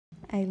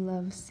I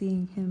love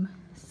seeing him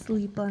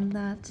sleep on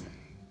that.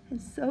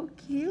 It's so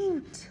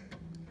cute.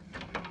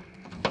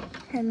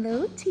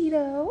 Hello,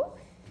 Tito.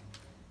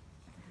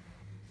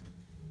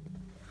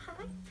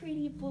 Hi,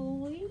 pretty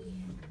boy.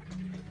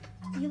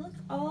 You look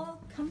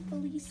all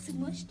comfily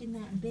smushed in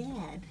that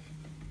bed.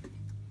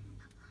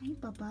 Hi,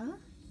 Bubba.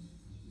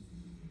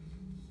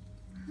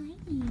 Hi.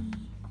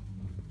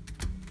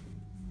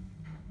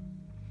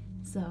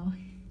 So,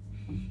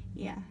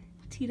 yeah,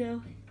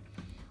 Tito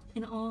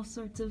in all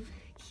sorts of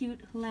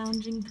cute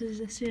lounging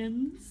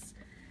positions.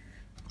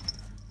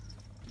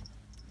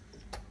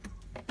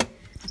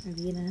 Are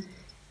we gonna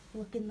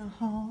look in the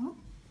hall?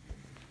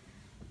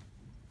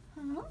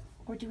 Huh?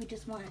 Or do we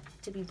just want it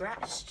to be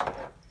brushed?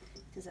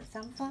 Does that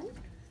sound fun?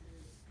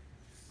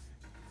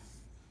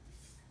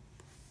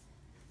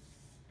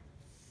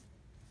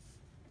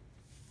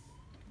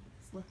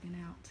 It's looking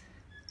out.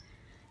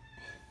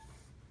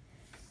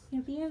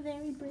 You're being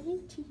very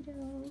brave,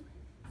 Tito.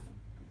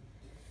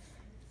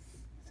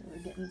 So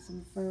we're getting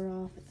some fur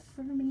off at the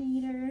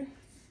Furminator.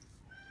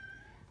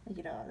 Look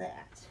at all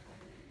that.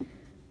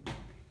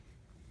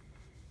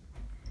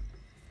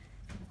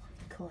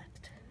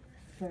 Collect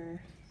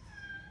fur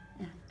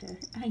after.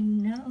 I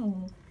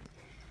know.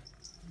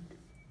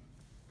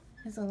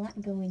 There's a lot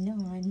going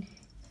on.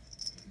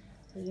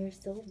 But you're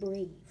so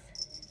brave.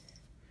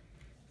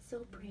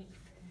 So brave.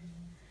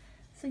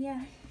 So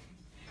yeah,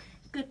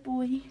 good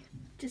boy.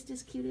 Just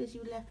as cute as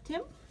you left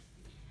him.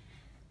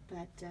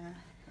 But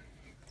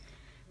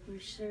we're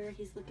sure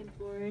he's looking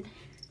forward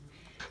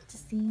to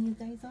seeing you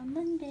guys on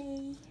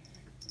Monday.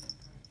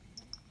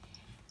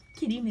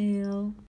 Kitty mail.